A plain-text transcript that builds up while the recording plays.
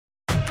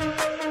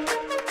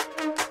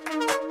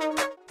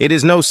It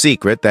is no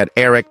secret that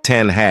Erik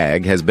ten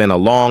Hag has been a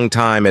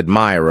long-time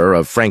admirer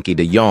of Frenkie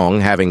de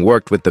Jong, having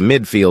worked with the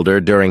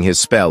midfielder during his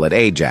spell at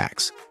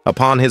Ajax.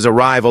 Upon his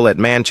arrival at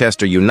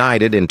Manchester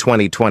United in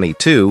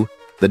 2022,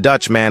 the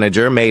Dutch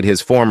manager made his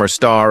former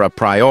star a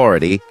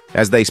priority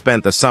as they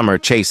spent the summer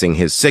chasing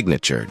his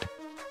signature.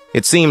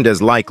 It seemed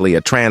as likely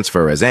a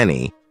transfer as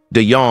any,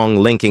 de Jong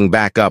linking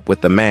back up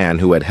with the man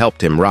who had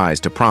helped him rise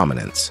to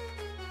prominence.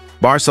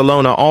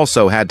 Barcelona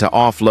also had to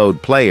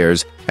offload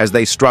players as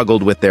they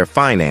struggled with their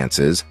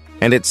finances,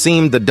 and it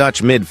seemed the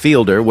Dutch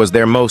midfielder was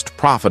their most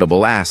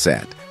profitable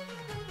asset.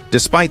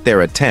 Despite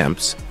their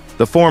attempts,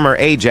 the former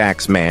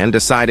Ajax man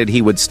decided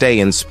he would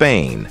stay in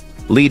Spain,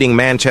 leading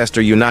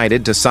Manchester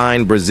United to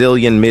sign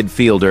Brazilian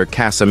midfielder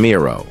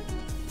Casemiro.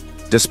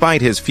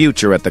 Despite his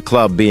future at the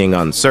club being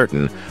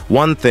uncertain,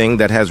 one thing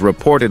that has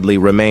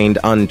reportedly remained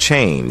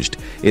unchanged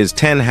is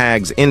Ten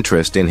Hag's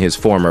interest in his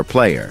former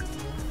player.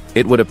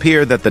 It would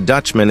appear that the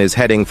Dutchman is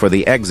heading for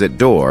the exit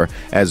door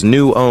as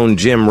new owner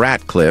Jim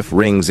Ratcliffe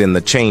rings in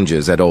the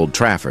changes at Old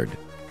Trafford.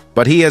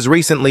 But he has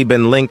recently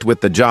been linked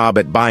with the job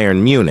at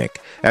Bayern Munich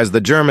as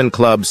the German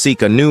club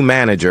seek a new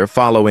manager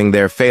following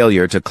their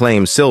failure to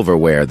claim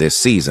silverware this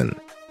season.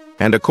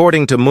 And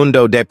according to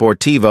Mundo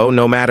Deportivo,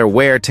 no matter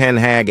where Ten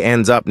Hag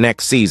ends up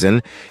next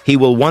season, he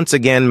will once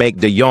again make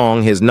de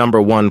Jong his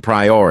 #1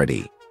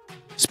 priority.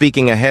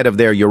 Speaking ahead of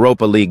their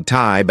Europa League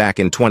tie back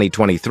in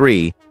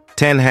 2023,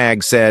 Ten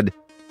Hag said,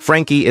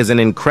 "Frenkie is an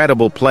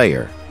incredible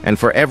player, and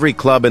for every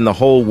club in the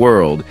whole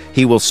world,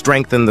 he will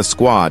strengthen the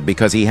squad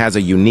because he has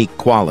a unique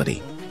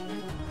quality.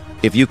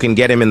 If you can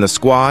get him in the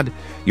squad,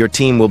 your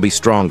team will be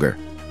stronger.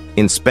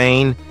 In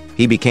Spain,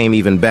 he became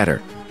even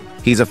better.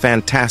 He's a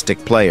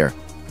fantastic player,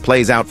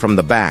 plays out from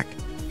the back.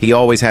 He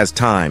always has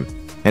time,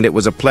 and it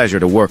was a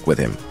pleasure to work with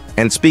him."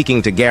 And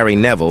speaking to Gary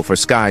Neville for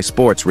Sky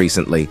Sports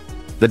recently,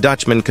 the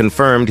Dutchman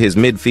confirmed his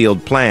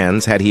midfield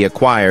plans had he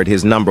acquired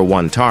his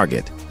 #1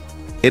 target.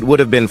 It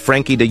would have been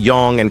Frenkie de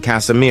Jong and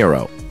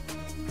Casemiro.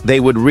 They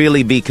would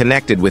really be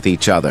connected with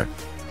each other.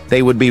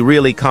 They would be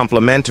really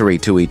complementary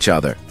to each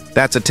other.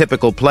 That's a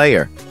typical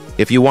player.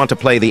 If you want to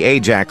play the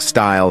Ajax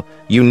style,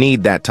 you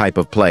need that type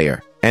of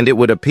player. And it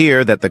would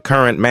appear that the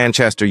current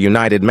Manchester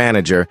United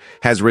manager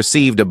has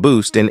received a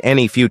boost in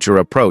any future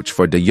approach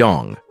for de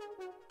Jong.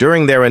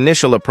 During their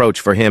initial approach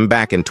for him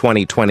back in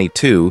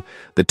 2022,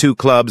 the two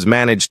clubs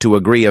managed to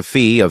agree a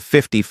fee of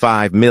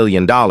 $55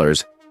 million,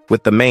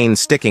 with the main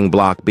sticking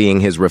block being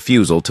his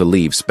refusal to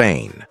leave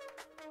Spain.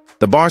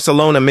 The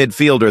Barcelona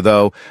midfielder,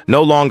 though,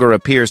 no longer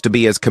appears to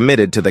be as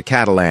committed to the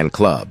Catalan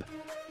club.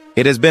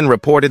 It has been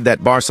reported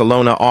that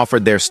Barcelona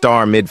offered their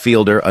star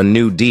midfielder a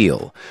new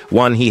deal,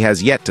 one he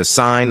has yet to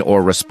sign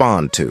or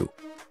respond to.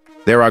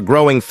 There are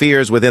growing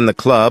fears within the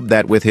club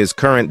that with his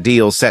current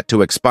deal set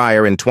to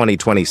expire in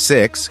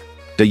 2026,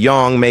 de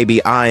Jong may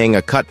be eyeing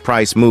a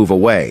cut-price move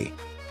away.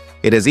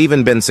 It has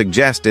even been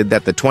suggested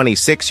that the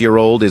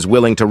 26-year-old is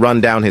willing to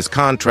run down his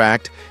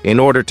contract in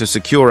order to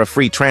secure a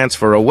free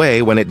transfer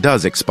away when it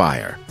does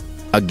expire.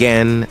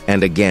 Again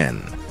and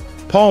again.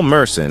 Paul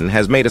Merson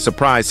has made a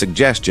surprise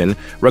suggestion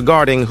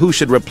regarding who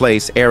should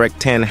replace Erik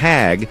ten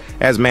Hag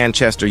as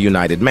Manchester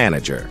United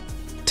manager.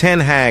 Ten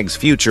Hag's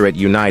future at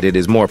United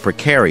is more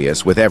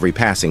precarious with every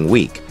passing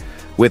week,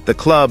 with the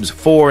club's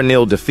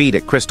 4-0 defeat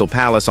at Crystal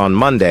Palace on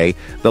Monday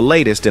the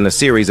latest in a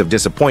series of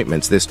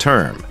disappointments this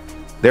term.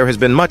 There has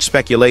been much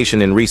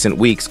speculation in recent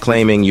weeks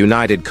claiming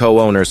United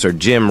co-owner Sir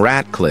Jim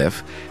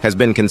Ratcliffe has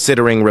been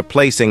considering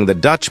replacing the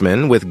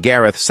Dutchman with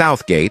Gareth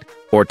Southgate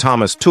or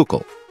Thomas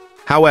Tuchel.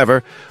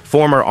 However,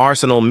 former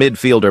Arsenal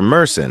midfielder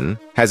Merson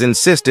has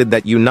insisted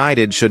that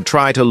United should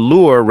try to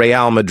lure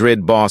Real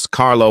Madrid boss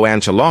Carlo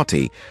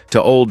Ancelotti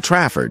to Old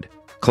Trafford,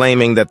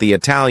 claiming that the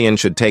Italian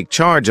should take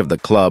charge of the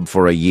club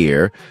for a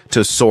year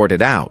to sort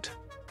it out.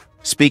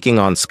 Speaking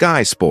on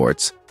Sky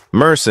Sports,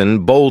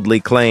 Merson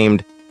boldly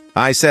claimed,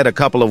 "I said a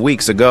couple of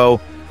weeks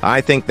ago, I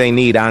think they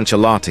need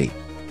Ancelotti.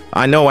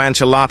 I know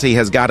Ancelotti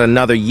has got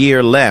another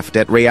year left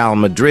at Real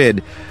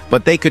Madrid,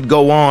 but they could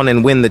go on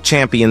and win the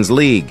Champions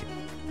League.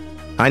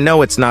 I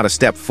know it's not a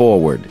step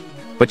forward,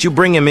 but you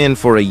bring him in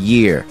for a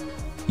year.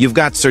 You've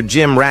got Sir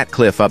Jim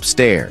Ratcliffe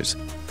upstairs.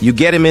 You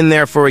get him in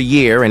there for a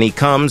year and he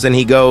comes and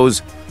he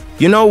goes,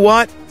 'You know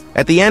what?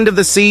 At the end of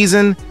the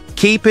season,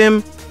 keep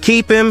him,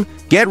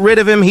 get rid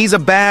of him, he's a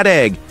bad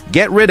egg,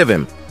 get rid of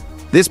him.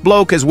 This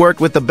bloke has worked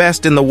with the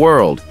best in the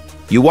world.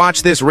 You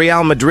watch this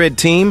Real Madrid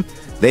team,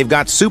 they've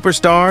got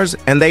superstars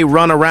and they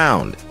run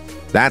around.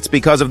 That's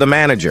because of the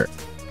manager.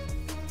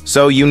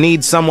 So you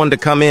need someone to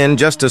come in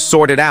just to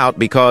sort it out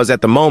because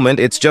at the moment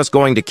it's just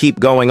going to keep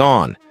going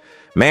on.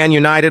 Man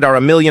United are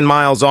a million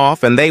miles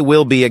off and they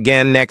will be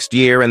again next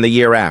year and the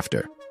year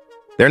after.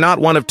 They're not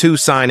one of two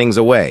signings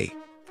away.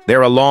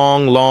 They're a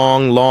long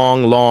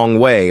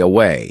way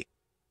away.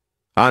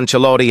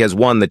 Ancelotti has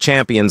won the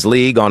Champions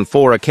League on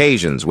 4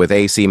 occasions with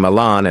AC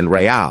Milan and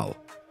Real.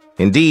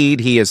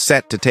 Indeed, he is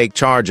set to take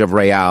charge of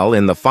Real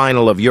in the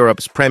final of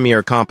Europe's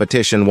premier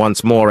competition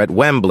once more at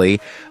Wembley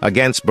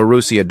against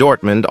Borussia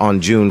Dortmund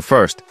on June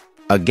 1st.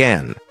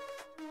 Again.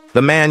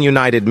 The Man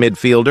United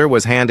midfielder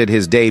was handed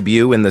his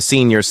debut in the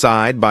senior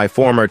side by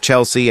former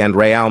Chelsea and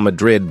Real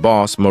Madrid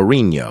boss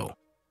Mourinho.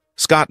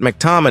 Scott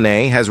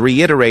McTominay has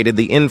reiterated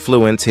the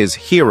influence his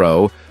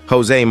hero,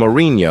 Jose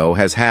Mourinho,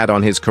 has had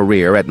on his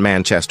career at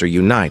Manchester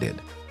United.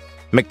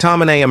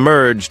 McTominay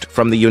emerged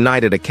from the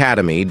United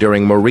Academy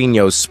during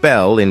Mourinho's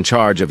spell in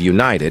charge of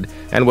United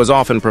and was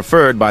often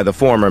preferred by the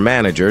former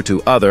manager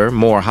to other,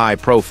 more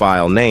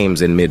high-profile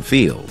names in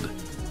midfield.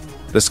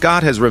 The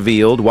Scot has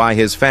revealed why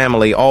his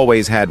family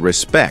always had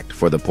respect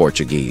for the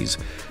Portuguese,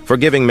 for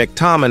giving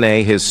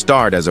McTominay his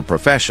start as a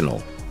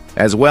professional,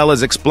 as well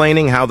as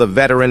explaining how the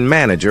veteran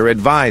manager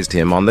advised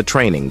him on the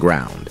training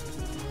ground.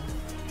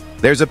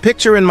 There's a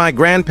picture in my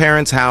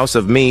grandparents' house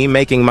of me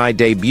making my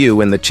debut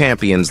in the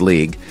Champions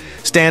League,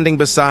 standing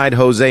beside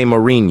Jose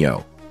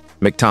Mourinho,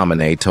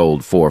 McTominay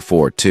told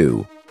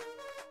 442.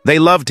 They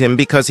loved him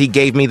because he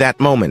gave me that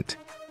moment.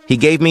 He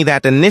gave me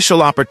that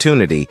initial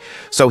opportunity,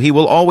 so he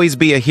will always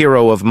be a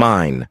hero of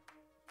mine.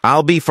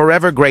 I'll be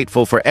forever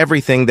grateful for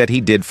everything that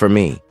he did for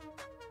me.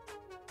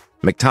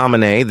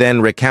 McTominay then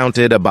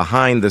recounted a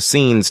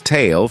behind-the-scenes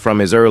tale from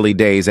his early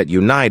days at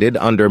United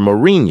under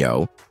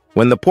Mourinho,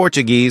 when the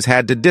Portuguese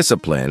had to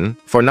discipline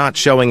for not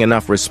showing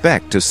enough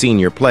respect to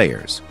senior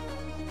players.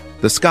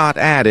 The Scot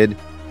added,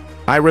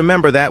 "I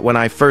remember that when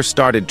I first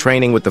started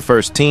training with the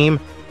first team,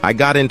 I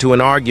got into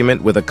an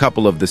argument with a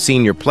couple of the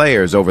senior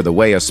players over the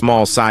way a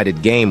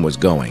small-sided game was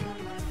going.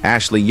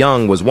 Ashley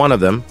Young was one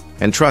of them,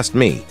 and trust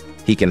me,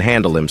 he can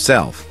handle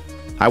himself.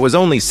 I was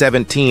only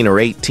 17 or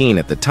 18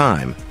 at the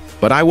time,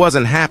 but I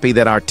wasn't happy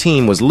that our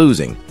team was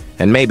losing,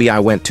 and maybe I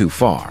went too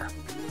far.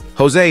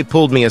 Jose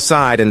pulled me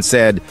aside and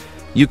said,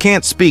 'You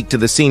can't speak to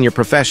the senior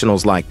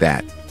professionals like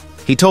that.'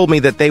 He told me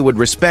that they would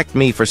respect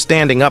me for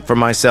standing up for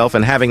myself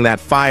and having that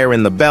fire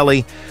in the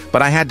belly,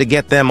 but I had to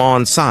get them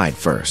on side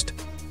first.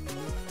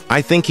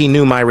 I think he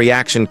knew my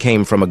reaction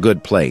came from a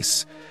good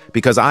place,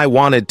 because I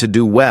wanted to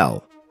do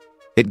well.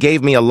 It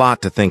gave me a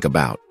lot to think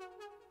about.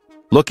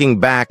 Looking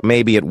back,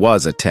 maybe it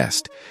was a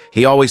test.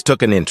 He always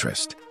took an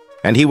interest,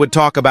 and he would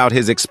talk about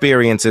his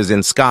experiences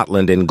in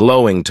Scotland in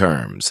glowing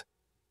terms,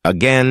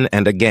 again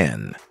and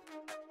again."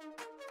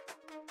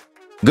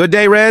 Good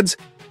day, Reds.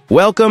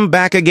 Welcome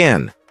back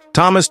again.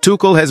 Thomas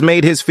Tuchel has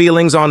made his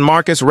feelings on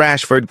Marcus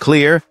Rashford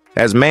clear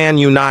as Man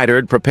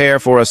United prepare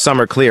for a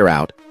summer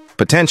clear-out,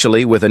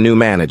 potentially with a new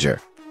manager.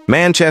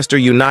 Manchester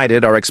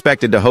United are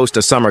expected to host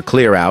a summer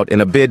clear-out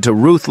in a bid to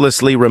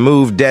ruthlessly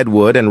remove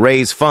deadwood and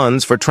raise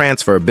funds for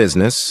transfer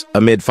business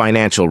amid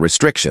financial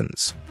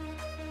restrictions.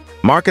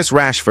 Marcus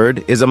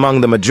Rashford is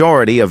among the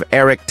majority of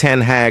Erik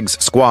ten Hag's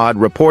squad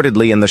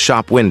reportedly in the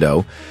shop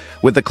window,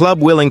 with the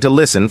club willing to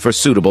listen for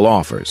suitable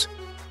offers.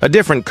 A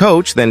different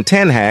coach than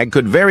Ten Hag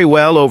could very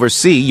well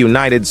oversee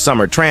United's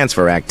summer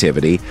transfer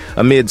activity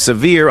amid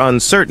severe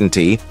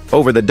uncertainty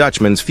over the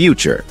Dutchman's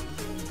future.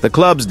 The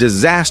club's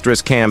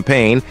disastrous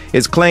campaign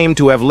is claimed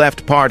to have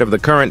left part of the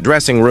current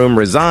dressing room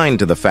resigned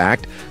to the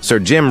fact Sir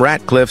Jim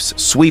Ratcliffe's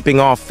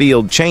sweeping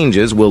off-field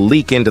changes will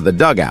leak into the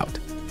dugout.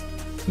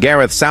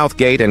 Gareth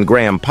Southgate and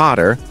Graham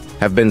Potter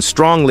have been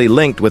strongly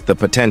linked with the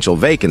potential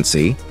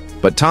vacancy,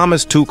 but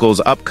Thomas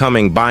Tuchel's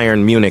upcoming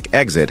Bayern Munich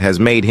exit has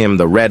made him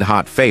the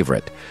red-hot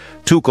favorite.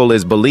 Tuchel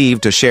is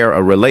believed to share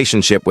a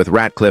relationship with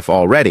Ratcliffe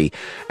already,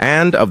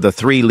 and of the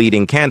three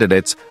leading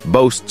candidates,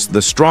 boasts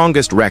the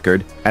strongest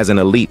record as an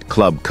elite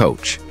club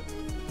coach.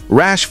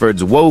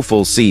 Rashford's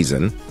woeful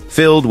season,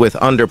 filled with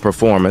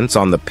underperformance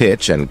on the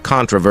pitch and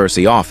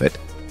controversy off it,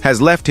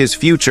 has left his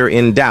future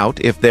in doubt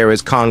if there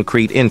is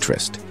concrete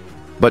interest.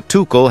 But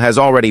Tuchel has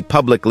already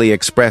publicly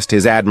expressed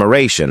his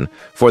admiration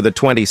for the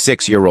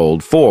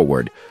 26-year-old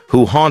forward,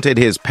 who haunted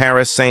his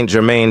Paris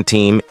Saint-Germain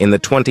team in the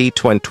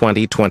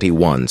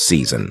 2020-2021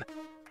 season.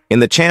 In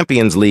the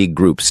Champions League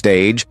group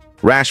stage,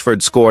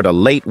 Rashford scored a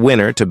late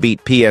winner to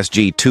beat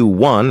PSG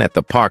 2-1 at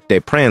the Parc des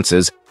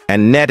Princes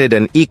and netted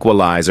an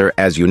equalizer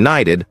as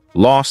United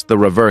lost the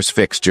reverse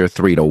fixture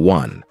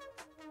 3-1.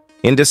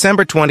 In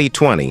December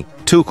 2020,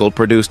 Tuchel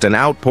produced an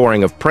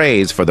outpouring of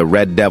praise for the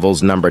Red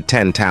Devils' number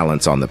 10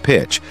 talents on the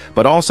pitch,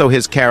 but also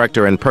his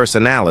character and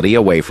personality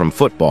away from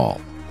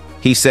football.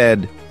 He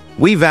said,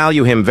 "We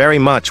value him very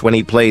much when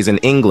he plays in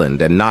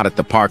England and not at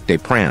the Parc des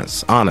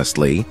Princes,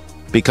 honestly,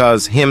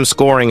 because him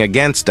scoring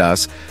against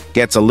us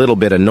gets a little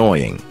bit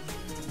annoying.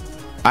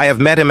 I have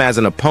met him as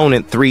an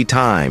opponent 3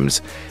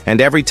 times,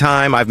 and every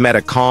time I've met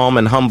a calm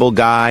and humble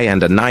guy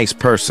and a nice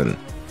person,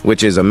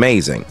 which is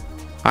amazing.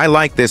 I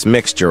like this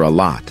mixture a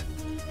lot."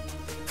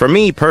 For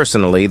me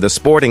personally, the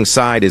sporting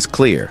side is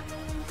clear.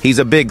 He's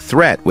a big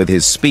threat with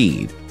his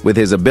speed, with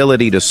his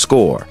ability to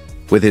score,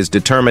 with his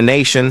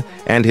determination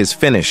and his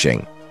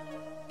finishing.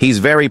 He's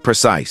very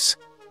precise,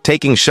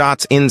 taking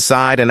shots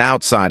inside and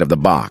outside of the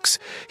box.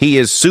 He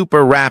is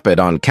super rapid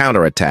on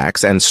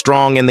counterattacks and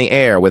strong in the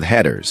air with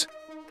headers.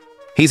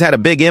 He's had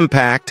a big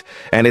impact,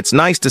 and it's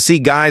nice to see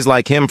guys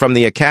like him from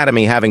the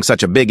academy having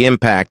such a big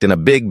impact in a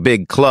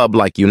big club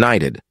like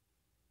United.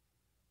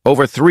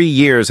 Over 3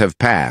 years have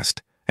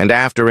passed, and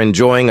after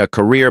enjoying a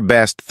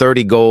career-best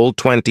 30-goal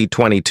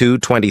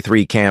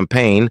 2022-23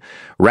 campaign,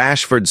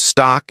 Rashford's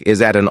stock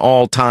is at an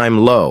all-time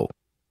low.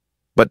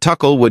 But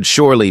Tuchel would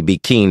surely be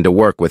keen to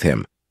work with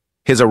him.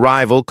 His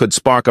arrival could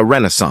spark a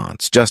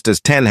renaissance, just as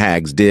Ten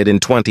Hag's did in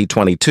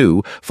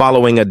 2022,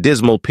 following a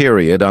dismal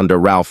period under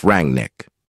Ralf Rangnick.